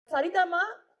Saritha ma,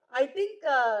 I think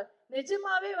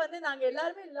நிஜமாவே வந்து நாங்க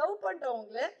எல்லாரும் லவ் பண்ணிட்டோம்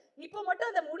உங்களை. இப்போ மட்டும்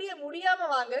அந்த முடியாம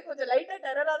வாங்க. கொஞ்சம் லைட்டா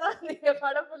டெரரா தான் நீங்க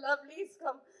படம் ஃபுல்லா. Please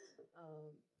come.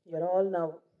 You're all now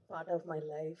part of my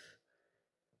life.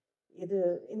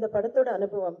 இந்த படத்தோட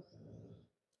அனுபவம்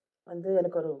வந்து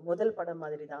எனக்கு ஒரு முதல் படம்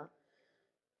மாதிரி தான்.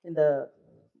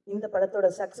 இந்த படத்தோட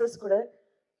சக்ஸஸ் கூட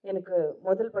எனக்கு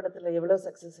முதல் படத்தில் எவ்வளோ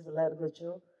சக்ஸஸ்ஃபுல்லாக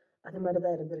இருந்துச்சோ அது மாதிரி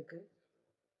தான் இருந்திருக்கு.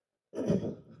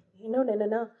 இன்னொன்று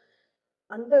என்னென்னா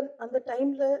அந்த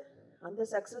டைமில் அந்த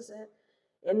சக்ஸஸை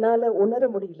என்னால் உணர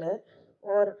முடியல,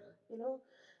 ஆர்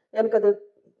எனக்கு அது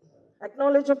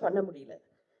அக்னாலேஜும் பண்ண முடியல.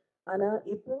 ஆனால்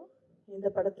இப்போது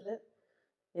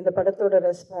இந்த படத்தோட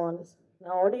ரெஸ்பான்ஸ்,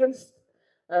 நான் ஆடியன்ஸ்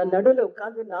நடுவில்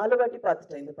உட்காந்து 4 வாட்டி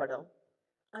பார்த்துட்டேன் இந்த படம்.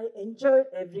 I enjoyed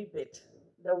every bit,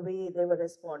 the way they were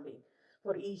responding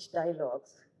for each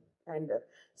dialogues and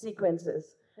sequences.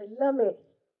 எல்லாமே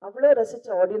அவ்வளோ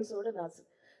ரசித்த ஆடியன்ஸோடு நான்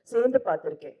சேர்ந்து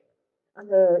பார்த்துருக்கேன்.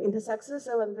 இந்த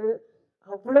சக்ஸஸை வந்து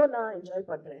அவ்வளோ நான் என்ஜாய்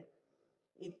பண்ணுறேன்.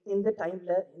 இந்த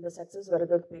டைமில் இந்த சக்ஸஸ்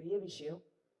வர்றது ஒரு பெரிய விஷயம்.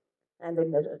 அண்ட்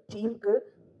இந்த டீமுக்கு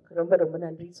ரொம்ப ரொம்ப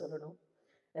நன்றி சொல்லணும்.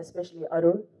 Especially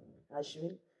Arun,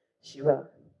 Ashwin, Siva.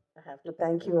 I have to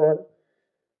thank you all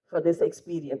for this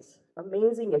experience,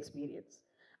 amazing experience,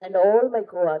 and all my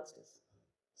co-artists.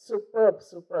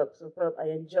 Superb. I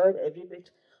enjoyed every bit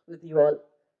with you all.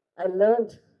 I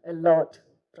learned a lot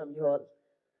from you all,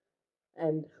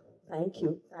 and thank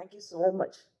you so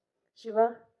much. Shiva,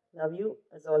 love you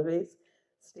as always.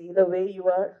 Stay the way you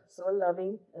are, so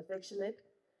loving, affectionate,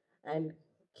 and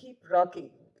keep rocking.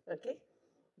 Okay,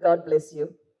 God bless you.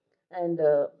 And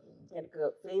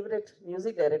favorite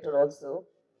music director also,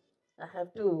 I have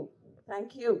to thank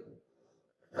you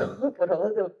for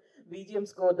all the BGM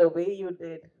score, the way you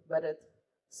did, Bharat.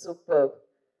 Superb.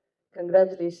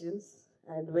 Congratulations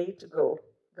and way to go.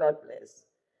 God bless.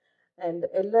 And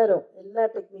எல்லா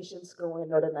டெக்னீஷியன்ஸ்க்கும்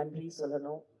என்னோட நன்றி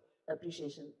சொல்லணும்,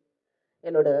 appreciation.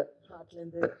 என்னோட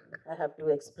ஹார்ட்லேருந்து I have to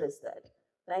express that.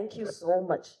 Thank you so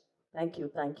much. Thank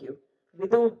you.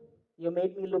 Vidhu, you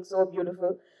made me look so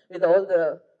beautiful with all the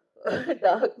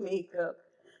dark makeup.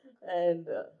 And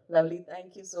lovely, thank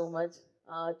you so much.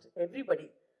 Art, everybody,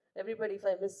 if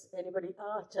I miss anybody,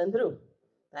 Chandru,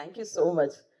 thank you so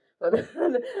much for the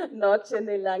North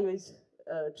Chennai language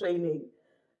training,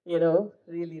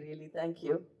 really, thank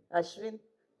you. Ashwin,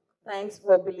 thanks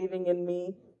for believing in me,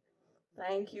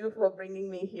 thank you for bringing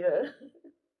me here.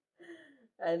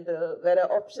 And வேற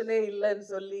ஆப்ஷனே இல்லைன்னு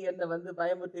சொல்லி என்னை வந்து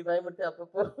பயமுறுத்தி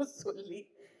அப்பப்போ சொல்லி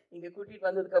இங்கே கூட்டிகிட்டு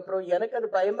வந்ததுக்கப்புறம் எனக்கு அது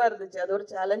பயமாக இருந்துச்சு. அது ஒரு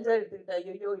சேலஞ்சாக எடுத்துக்கிட்டேன்.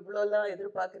 ஐயோ இவ்வளோலாம்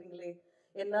எதிர்பார்க்குறீங்களே,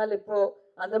 என்னால் இப்போது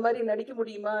அந்த மாதிரி நடிக்க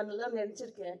முடியுமான்னுலாம்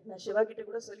நினச்சிருக்கேன். நான் சிவா கிட்டே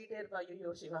கூட சொல்லிகிட்டே இருப்பேன்,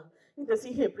 ஐயோ சிவா இந்த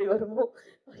சீன் எப்படி வருமோ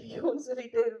ஐயோன்னு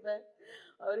சொல்லிகிட்டே இருப்பேன்.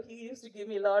 he used to give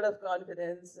me a lot of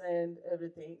confidence and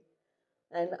everything.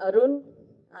 And Arun,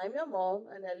 I'm your mom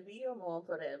and I'll be your mom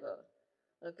forever.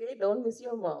 Okay, don't miss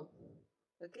your mom.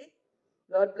 Okay,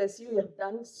 God bless you. You have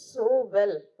done so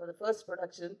well for the first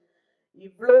production.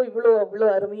 இவ்வளோ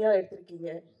அருமையாக எடுத்திருக்கீங்க.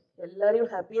 எல்லாரையும்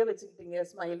ஹாப்பியாக வச்சுக்கிட்டீங்க.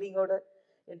 ஸ்மைலிங்கோட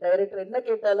என் director என்ன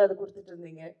கேட்டாலும் அது கொடுத்துட்டு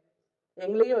இருந்தீங்க.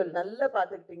 எங்களையும் நல்லா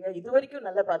பார்த்துக்கிட்டீங்க. இது வரைக்கும்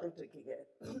நல்லா பார்த்துக்கிட்டு இருக்கீங்க.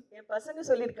 என் பசங்க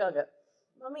சொல்லியிருக்காங்க,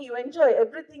 mummy you enjoy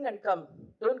every thing and come,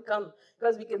 don't come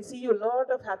because we can see you lot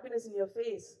of happiness in your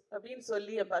face அப்படின்னு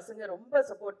சொல்லி என் பசங்க ரொம்ப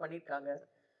சப்போர்ட் பண்ணியிருக்காங்க.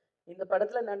 இந்த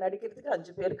படத்தில் நான் நடிக்கிறதுக்கு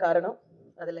 5 பேர் காரணம்.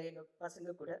 அதில் எங்கள்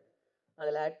பசங்க கூட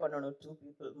அதில் ஆட் பண்ணணும் 2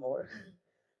 people more.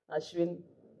 Ashwin,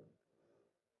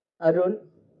 Arun,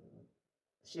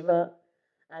 Shiva,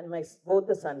 and both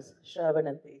the sons, Shravan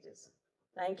and Tejas.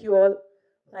 Thank you all.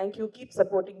 Thank you. Keep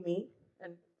supporting me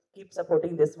and keep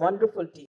supporting this wonderful team.